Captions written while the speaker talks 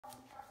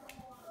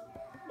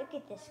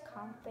Look at this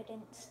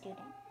confident student.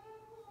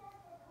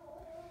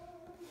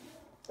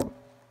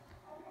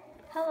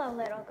 Hello,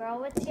 little girl.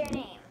 What's your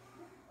name?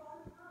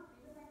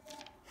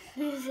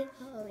 Zoe.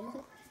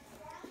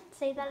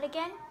 Say that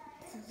again.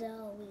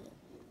 Zoe.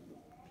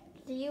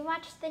 Do you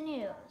watch the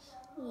news?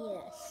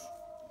 Yes.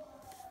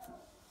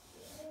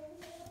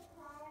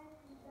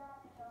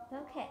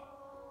 Okay.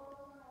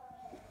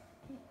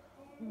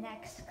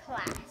 Next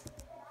class.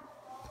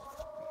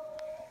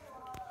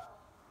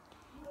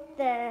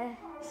 The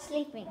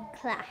sleeping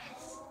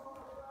class.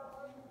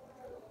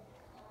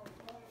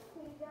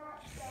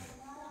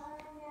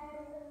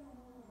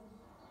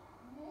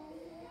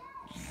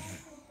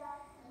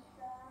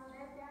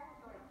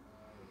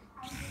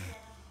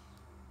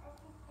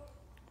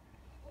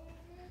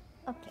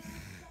 Okay.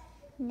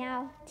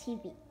 Now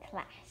TV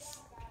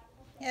class.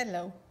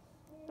 Hello,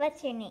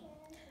 What's your name?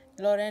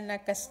 Lorena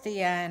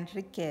Castilla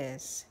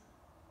Enriquez.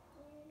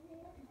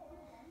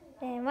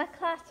 And what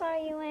class are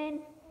you in?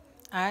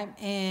 I'm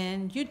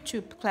in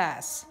YouTube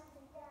class.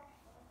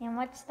 And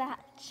what's that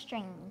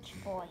strange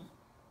boy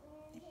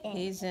in?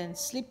 He's in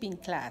sleeping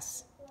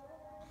class.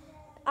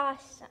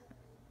 Awesome.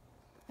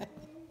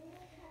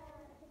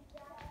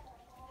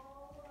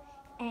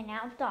 And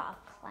now dog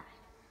class.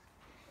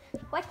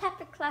 What type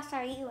of class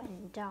are you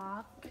in,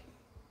 dog?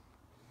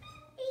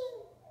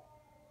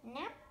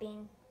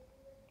 Napping.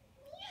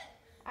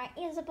 Aren't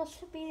you supposed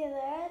to be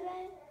there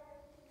then?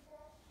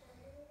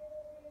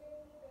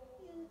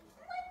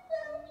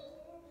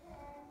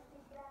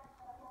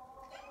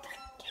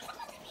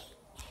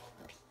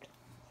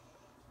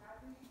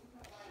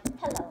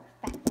 Hello,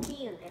 back to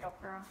you, little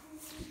girl.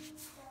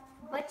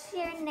 What's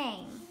your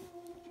name?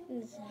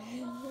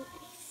 Zoe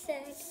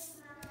said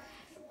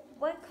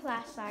What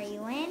class are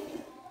you in?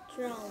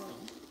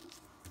 drawing.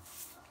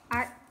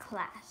 Art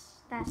class.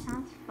 That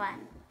sounds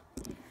fun.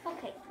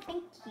 Okay,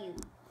 thank you.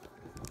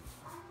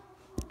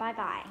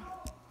 Bye-bye.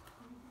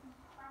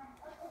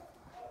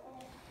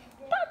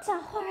 That's a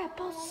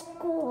horrible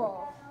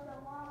school.